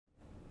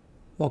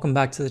Welcome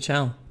back to the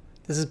channel.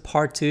 This is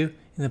part 2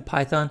 in the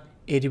Python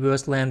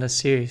AWS Lambda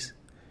series.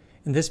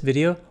 In this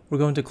video, we're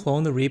going to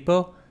clone the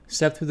repo,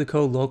 step through the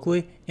code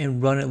locally,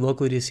 and run it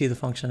locally to see the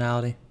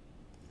functionality.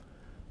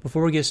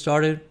 Before we get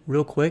started,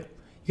 real quick,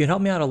 you can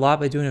help me out a lot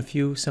by doing a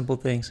few simple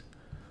things.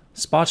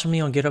 Sponsor me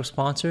on GitHub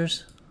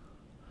sponsors,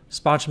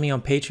 sponsor me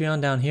on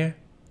Patreon down here,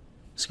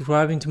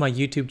 subscribing to my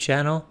YouTube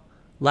channel,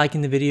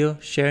 liking the video,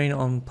 sharing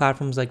on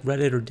platforms like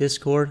Reddit or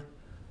Discord,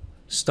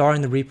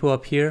 starring the repo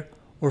up here,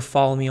 or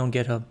follow me on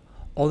GitHub.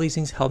 All these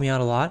things help me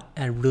out a lot,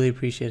 and I really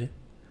appreciate it.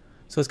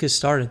 So let's get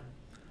started.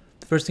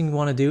 The first thing you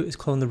want to do is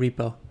clone the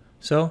repo.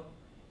 So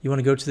you want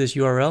to go to this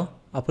URL.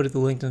 I'll put the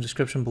link in the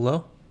description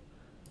below.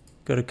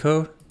 Go to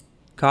code,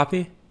 copy,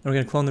 and we're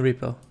going to clone the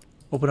repo.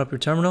 Open up your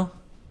terminal. I'm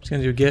just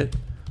going to do git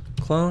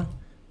clone,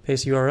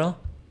 paste the URL,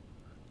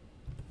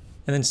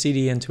 and then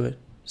cd into it.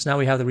 So now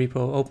we have the repo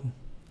open.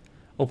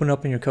 Open it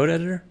up in your code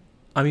editor.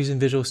 I'm using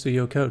Visual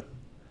Studio Code.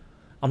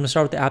 I'm going to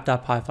start with the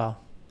app.py file.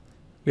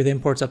 We have the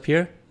imports up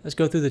here. Let's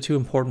go through the two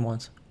important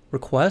ones.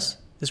 Request,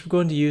 this we're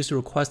going to use to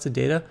request the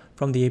data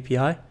from the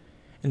API.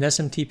 And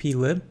SMTP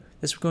lib,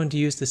 this we're going to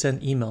use to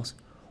send emails.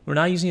 We're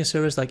not using a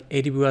service like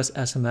AWS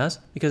SMS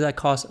because that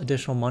costs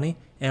additional money,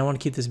 and I want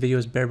to keep this video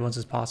as bare bones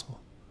as possible.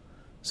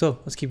 So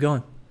let's keep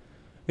going.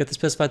 We have to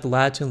specify the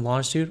latitude and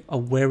longitude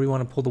of where we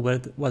want to pull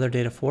the weather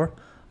data for.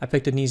 I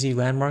picked an easy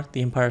landmark,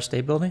 the Empire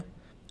State Building.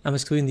 I'm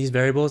excluding these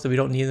variables that we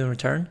don't need in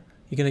return.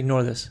 You can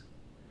ignore this.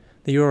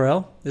 The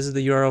URL, this is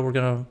the URL we're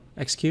going to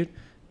execute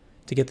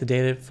to get the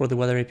data for the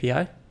weather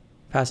API,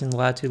 passing the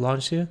latitude,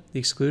 longitude, the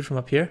exclude from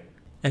up here,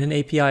 and an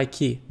API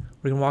key.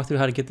 We're going to walk through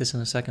how to get this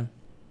in a second.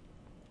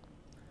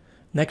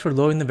 Next, we're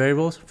loading the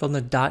variables from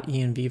the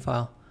 .env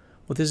file.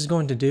 What this is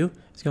going to do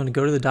is going to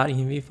go to the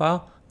 .env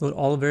file, load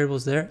all the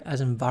variables there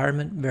as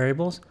environment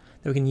variables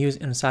that we can use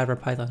inside of our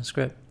Python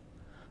script.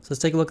 So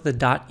let's take a look at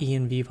the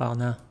 .env file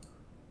now.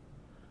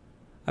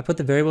 I put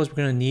the variables we're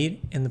going to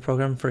need in the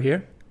program for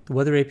here, the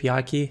weather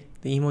API key,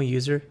 the email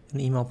user, and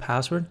the email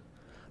password.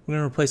 We're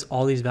going to replace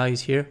all these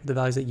values here with the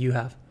values that you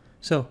have.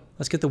 So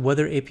let's get the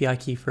weather API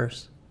key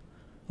first.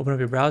 Open up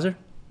your browser. And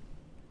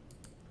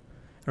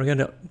we're going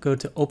to go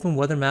to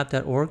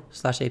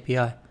openweathermap.org/API.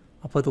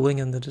 I'll put the link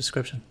in the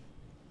description.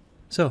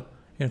 So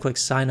you're going to click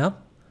sign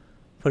up,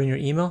 put in your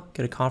email,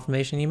 get a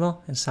confirmation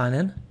email, and sign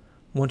in.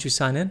 Once you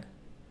sign in,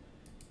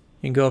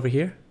 you can go over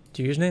here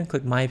to your username,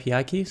 click my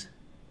API keys,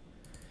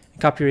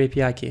 and copy your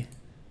API key.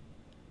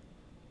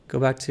 Go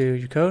back to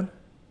your code,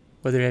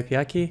 weather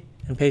API key,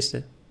 and paste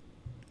it.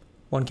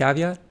 One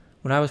caveat,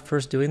 when I was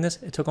first doing this,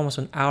 it took almost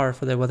an hour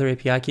for the weather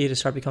API key to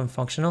start becoming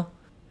functional.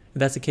 If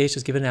that's the case,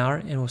 just give it an hour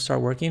and it will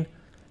start working.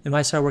 It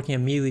might start working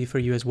immediately for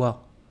you as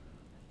well.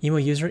 Email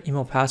user,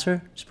 email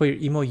password, just put your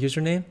email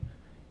username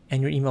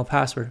and your email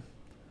password.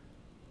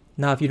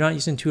 Now, if you're not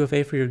using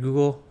 2FA for your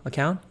Google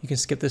account, you can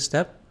skip this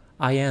step.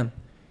 I am.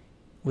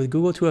 With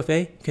Google 2FA,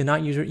 you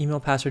cannot use your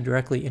email password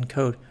directly in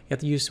code. You have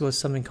to use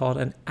something called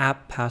an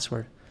app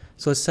password.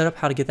 So let's set up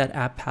how to get that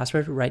app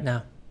password right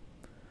now.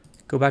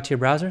 Go back to your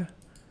browser,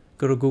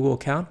 go to Google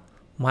account,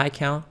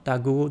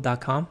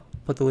 myaccount.google.com,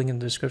 put the link in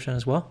the description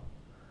as well.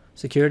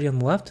 Security on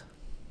the left,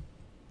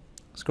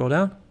 scroll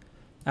down,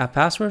 app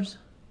passwords.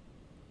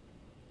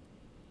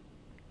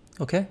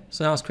 Okay,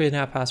 so now let's create an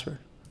app password.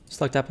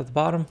 Select app at the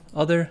bottom,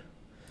 other,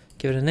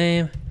 give it a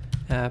name,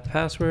 app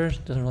password,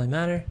 doesn't really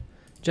matter,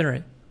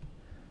 generate.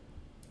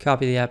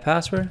 Copy the app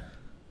password,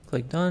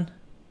 click done,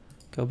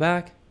 go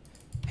back,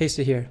 paste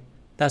it here.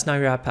 That's now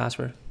your app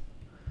password.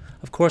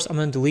 Of course, I'm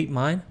going to delete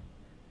mine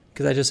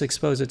because I just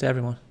exposed it to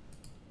everyone.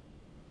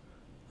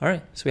 All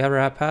right, so we have our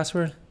app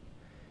password.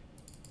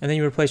 And then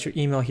you replace your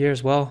email here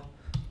as well.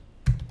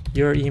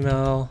 Your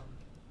email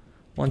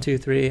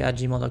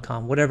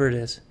 123@gmail.com, whatever it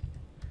is.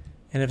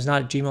 And if it's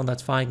not Gmail,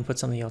 that's fine. You can put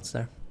something else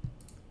there.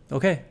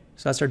 Okay,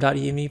 so that's our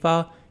 .env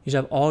file. You should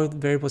have all the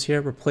variables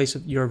here replaced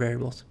with your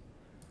variables.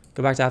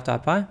 Go back to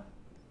app.py.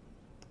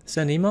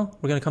 Send email.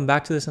 We're going to come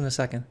back to this in a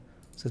second.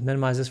 So let's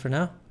minimize this for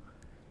now.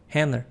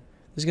 Handler.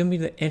 This is going to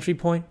be the entry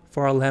point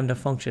for our Lambda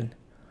function.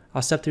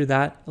 I'll step through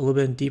that a little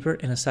bit deeper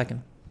in a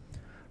second.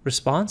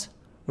 Response,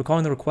 we're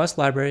calling the request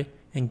library,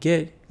 and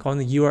get, calling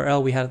the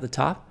URL we had at the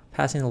top,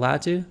 passing the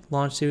latitude,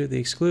 longitude, the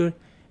exclude,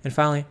 and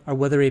finally our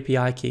weather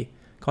API key,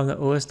 calling the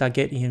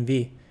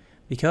os.getEnv,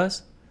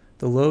 because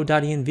the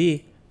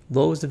load.env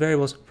loads the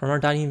variables from our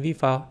 .env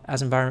file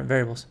as environment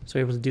variables. So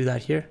we're able to do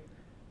that here.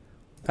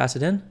 Pass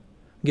it in,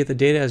 we get the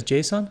data as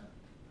JSON,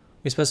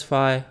 we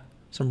specify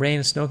some rain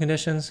and snow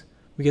conditions,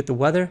 we get the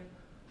weather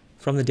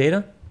from the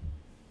data,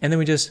 and then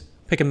we just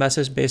pick a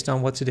message based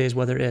on what today's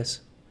weather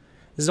is.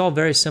 This is all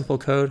very simple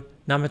code,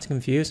 not meant to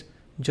confuse,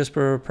 just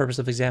for purpose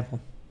of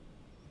example.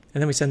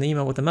 And then we send the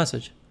email with the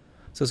message.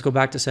 So let's go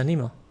back to send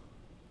email.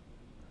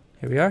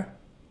 Here we are.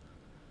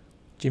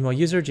 Gmail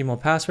user, Gmail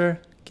password,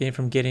 getting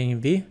from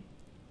getEnv,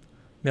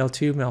 mail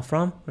to, mail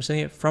from. We're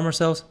sending it from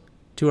ourselves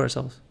to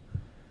ourselves.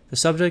 The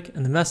subject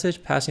and the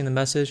message, passing the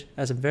message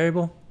as a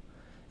variable.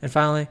 And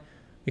finally,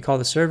 we call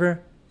the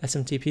server,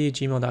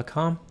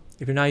 smtp@gmail.com.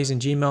 If you're not using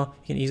Gmail,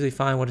 you can easily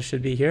find what it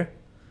should be here.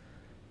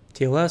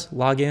 TLS,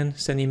 login,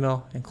 send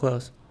email, and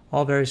close.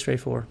 All very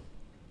straightforward.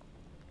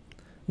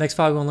 Next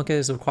file we want to look at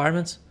is the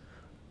requirements.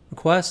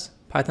 Request,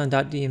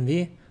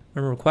 python.env.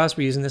 Remember request,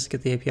 we're using this to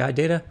get the API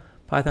data.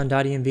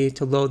 Python.env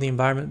to load the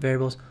environment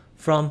variables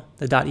from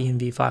the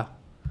 .env file.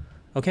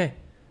 Okay,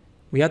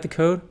 we have the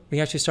code. We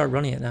can actually start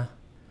running it now.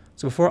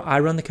 So before I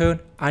run the code,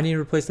 I need to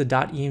replace the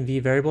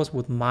 .env variables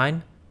with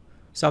mine.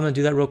 So I'm going to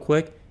do that real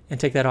quick and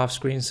take that off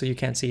screen so you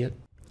can't see it.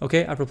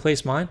 Okay, I've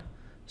replaced mine.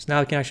 So now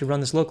we can actually run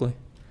this locally.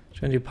 So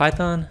I'm going to do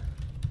python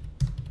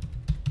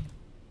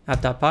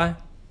app.py.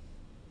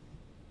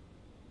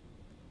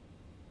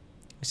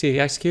 You see it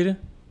executed.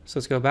 So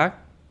let's go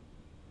back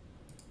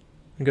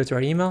and go to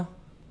our email.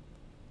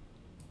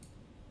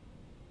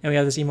 And we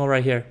have this email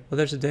right here. Well,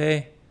 there's a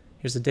day.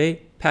 Here's the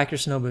date. Pack your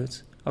snow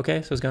boots.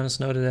 Okay, so it's going to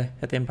snow today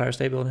at the Empire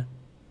State Building.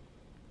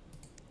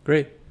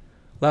 Great.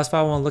 Last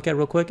file I want to look at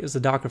real quick is the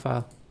Docker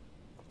file.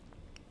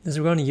 This is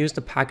what we're going to use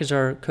to package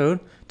our code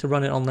to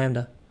run it on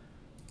Lambda.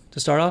 To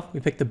start off, we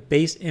pick the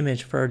base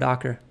image for our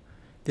Docker.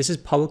 This is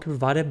publicly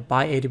provided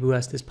by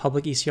AWS, this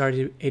public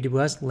ECR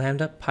AWS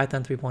Lambda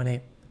Python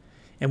 3.8.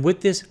 And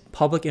with this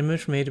public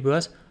image from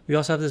AWS, we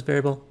also have this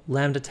variable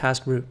Lambda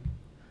task root.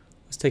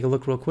 Let's take a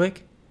look real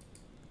quick.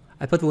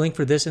 I put the link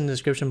for this in the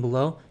description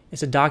below.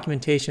 It's a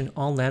documentation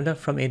on Lambda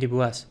from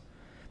AWS.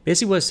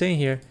 Basically what it's saying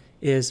here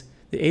is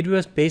the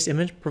AWS base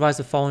image provides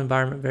the following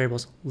environment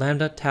variables: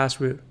 Lambda task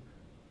root,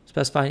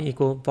 specifying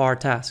equal var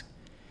task.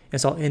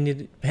 Install any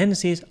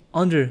dependencies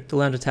under the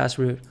Lambda task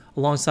root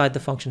alongside the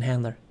function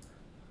handler.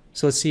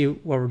 So let's see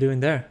what we're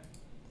doing there.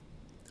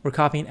 We're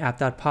copying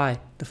app.py,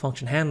 the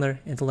function handler,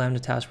 into Lambda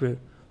task root.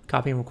 We're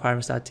copying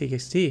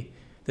requirements.txt,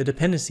 the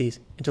dependencies,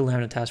 into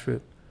Lambda task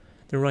root.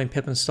 Then we're running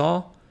pip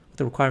install with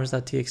the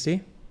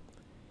requirements.txt.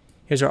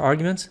 Here's our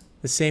arguments,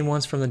 the same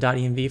ones from the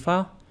 .env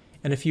file,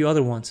 and a few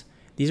other ones.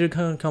 These are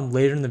going to come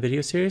later in the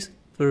video series,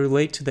 but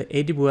relate to the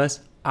AWS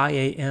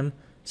IAM,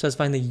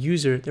 specifying the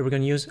user that we're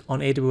going to use on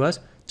AWS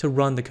to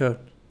run the code.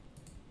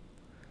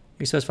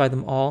 We specify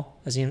them all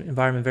as the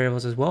environment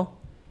variables as well.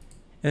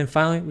 And then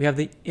finally, we have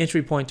the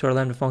entry point to our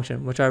Lambda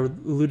function, which I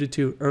alluded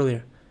to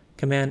earlier,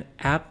 command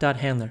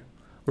app.handler,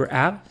 where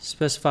app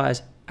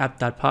specifies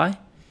app.py,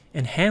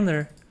 and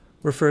handler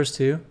refers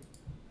to,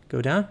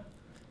 go down,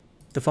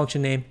 the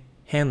function name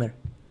handler.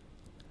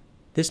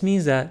 This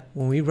means that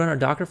when we run our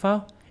Docker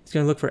file, it's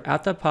going to look for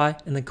app.py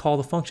and then call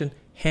the function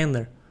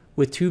handler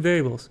with two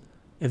variables,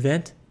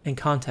 event and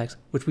context,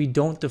 which we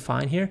don't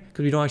define here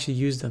because we don't actually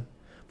use them.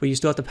 But you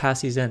still have to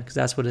pass these in because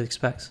that's what it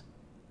expects.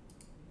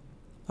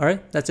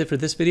 Alright, that's it for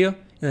this video.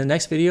 In the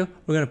next video,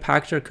 we're going to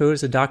package our code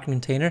as a Docker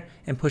container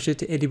and push it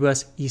to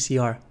AWS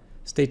ECR.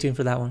 Stay tuned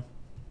for that one.